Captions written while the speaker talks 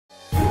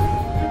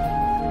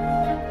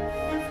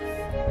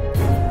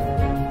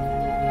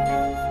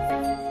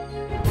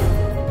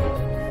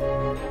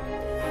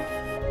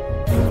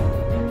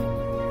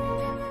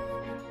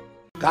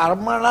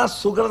Karmana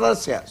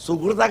sukritasya,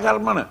 sukrita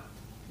karmana,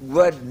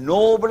 where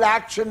noble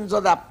actions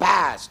of the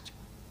past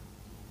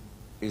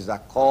is the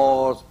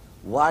cause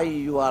why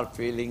you are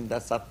feeling the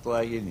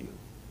sattva in you.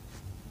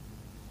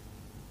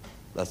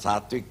 The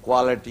sattvic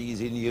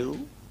qualities in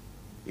you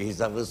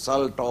is a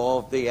result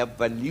of the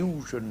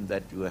evolution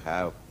that you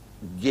have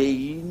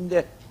gained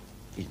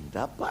in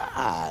the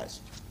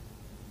past.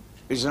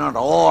 It's not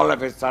all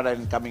of a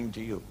sudden coming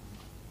to you.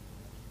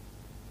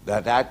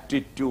 That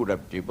attitude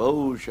of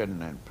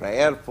devotion and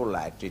prayerful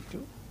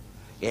attitude,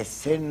 a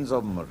sense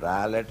of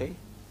morality,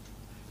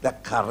 the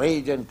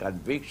courage and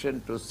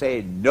conviction to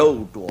say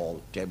no to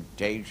all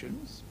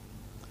temptations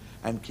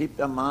and keep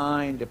the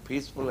mind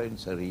peaceful and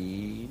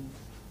serene.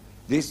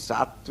 This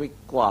sattvic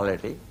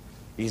quality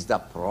is the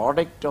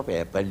product of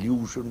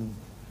evolution.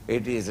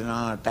 It is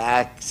not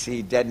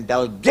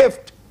accidental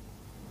gift.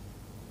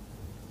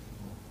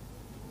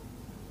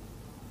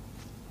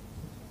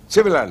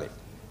 Similarly,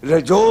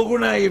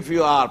 Rajoguna, if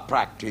you are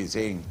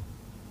practicing,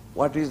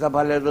 what is the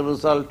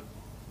result?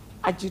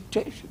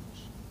 Agitations,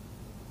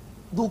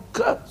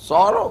 dukkha,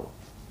 sorrow.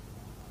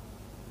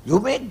 You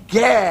may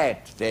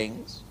get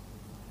things.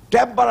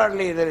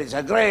 Temporarily there is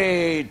a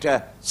great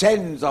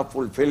sense of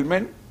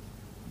fulfillment,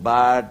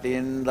 but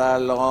in the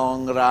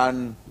long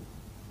run,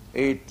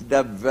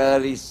 the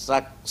very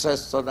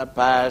success of the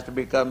past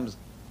becomes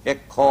a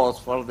cause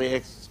for the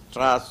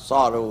extra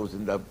sorrows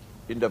in the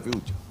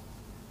future.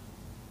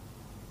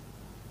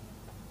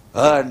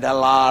 Earned a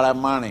lot of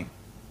money,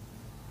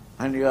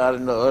 and you are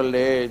in the old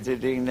age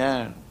sitting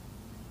there,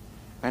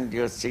 and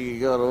you see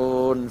your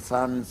own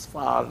sons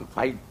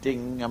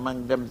fighting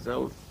among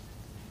themselves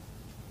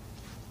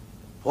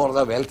for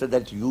the wealth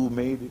that you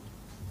made it.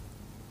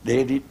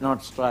 They did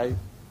not strive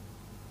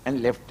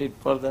and left it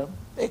for them.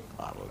 They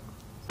quarrel.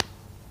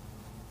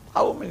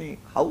 How many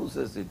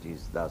houses it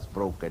is thus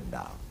broken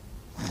down?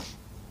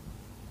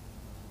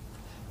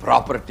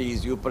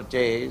 Properties you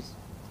purchase,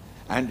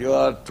 and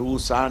your two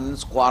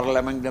sons quarrel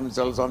among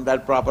themselves on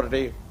that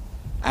property,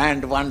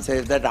 and one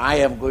says that I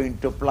am going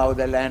to plough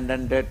the land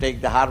and take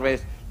the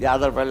harvest. The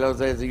other fellow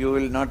says, you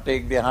will not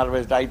take the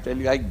harvest. I tell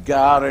you, I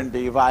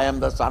guarantee, if I am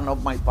the son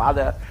of my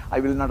father,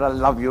 I will not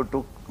allow you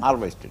to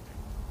harvest it.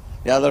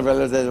 The other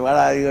fellow says, what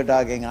are you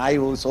talking? I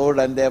who sowed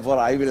and therefore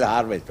I will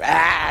harvest.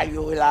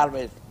 You will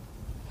harvest.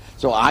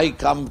 So I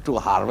come to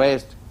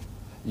harvest,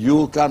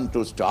 you come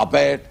to stop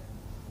it,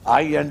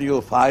 I and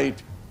you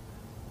fight.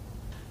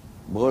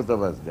 Both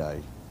of us die.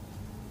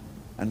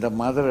 And the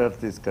Mother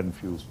Earth is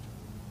confused.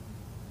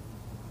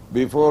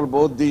 Before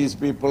both these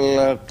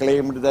people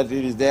claimed that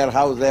it is their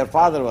house, their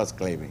father was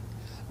claiming.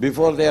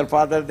 Before their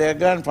father, their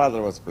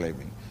grandfather was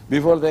claiming.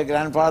 Before their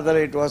grandfather,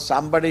 it was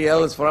somebody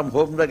else from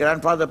whom the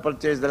grandfather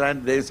purchased the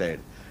land, they said.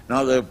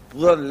 Now the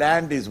poor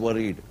land is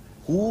worried.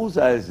 Whose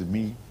as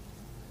me?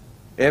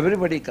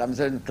 Everybody comes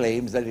and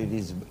claims that it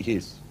is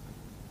his.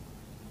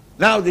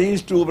 Now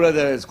these two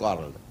brothers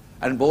quarreled,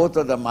 and both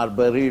of them are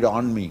buried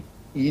on me,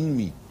 in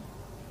me.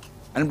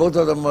 And both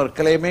of them were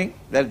claiming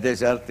that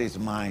this earth is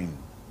mine.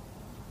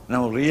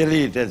 Now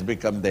really it has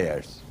become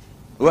theirs.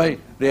 Why?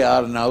 They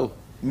are now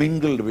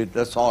mingled with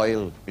the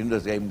soil in the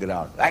same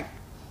ground. Right?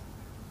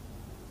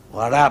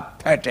 What a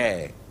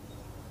pity!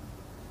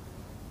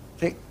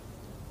 See?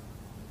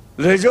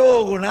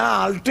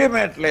 Rajoguna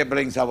ultimately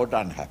brings about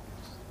unhappiness.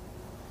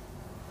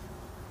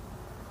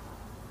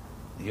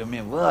 You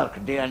may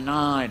work day and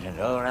night and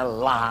earn a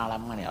lot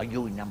of money. Are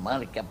you in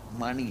America?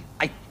 Money.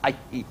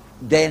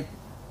 Then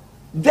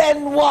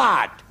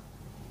what?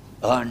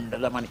 Earned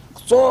the money.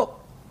 So,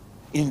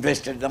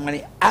 invested the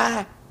money.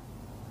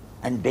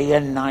 And day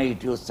and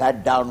night you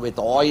sat down with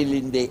oil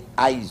in the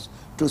eyes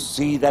to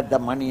see that the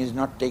money is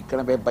not taken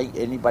away by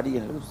anybody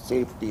and the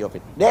safety of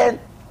it. Then,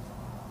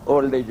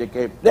 old age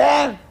came.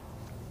 Then,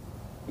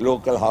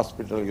 local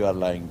hospital you are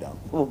lying down.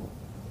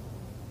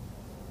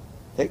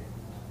 Hey,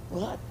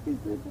 what is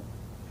it?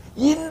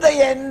 In the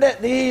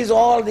end,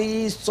 all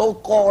these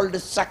so-called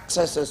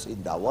successes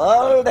in the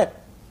world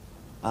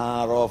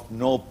are of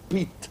no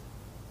pith,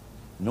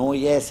 no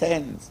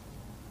essence.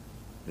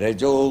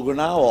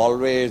 Rajoguna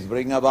always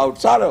bring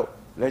about sorrow.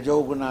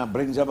 Rajoguna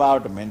brings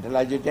about mental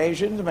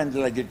agitations.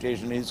 Mental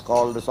agitation is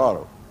called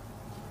sorrow.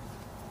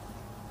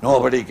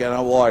 Nobody can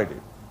avoid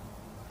it.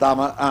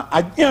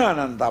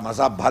 Ajnanam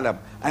tamasa bhalam.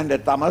 And the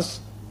tamas,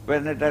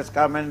 when it has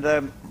come and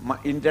the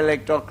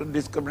intellect or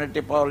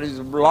discriminative power is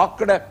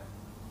blocked,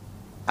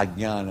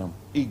 ajnanam,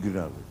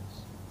 ignorance.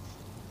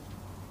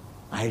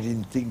 I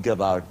didn't think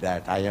about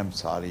that, I am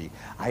sorry.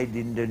 I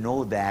didn't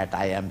know that,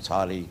 I am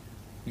sorry.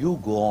 You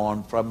go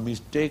on from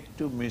mistake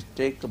to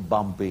mistake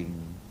bumping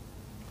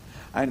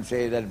and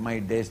say that my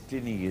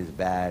destiny is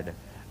bad,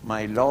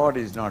 my Lord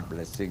is not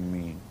blessing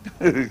me.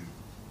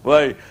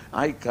 Why?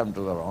 I come to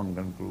the wrong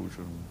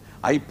conclusion.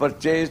 I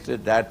purchased,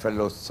 that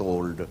fellow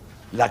sold.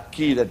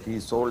 Lucky that he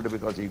sold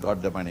because he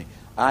got the money.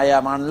 I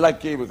am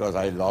unlucky because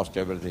I lost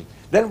everything.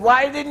 Then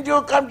why didn't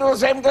you come to the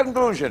same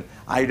conclusion?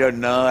 I don't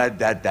know at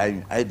that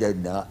time. I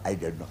don't know.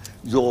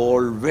 It's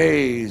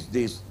always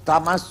this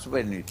tamas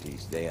when it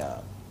is there.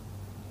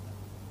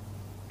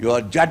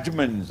 Your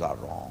judgments are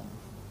wrong.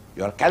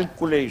 Your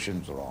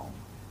calculations wrong.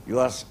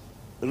 Your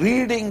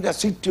reading the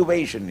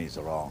situation is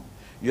wrong.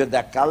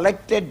 The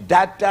collected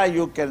data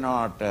you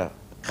cannot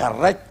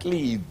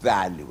correctly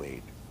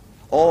evaluate.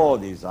 All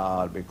these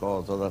are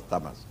because of the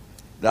tamas.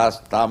 Thus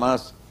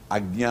tamas,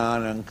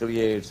 ajnanam,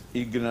 creates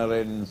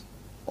ignorance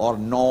or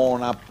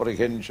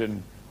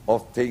non-apprehension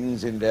of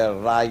things in their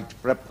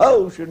right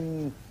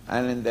proportion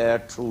and in their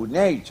true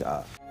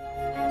nature.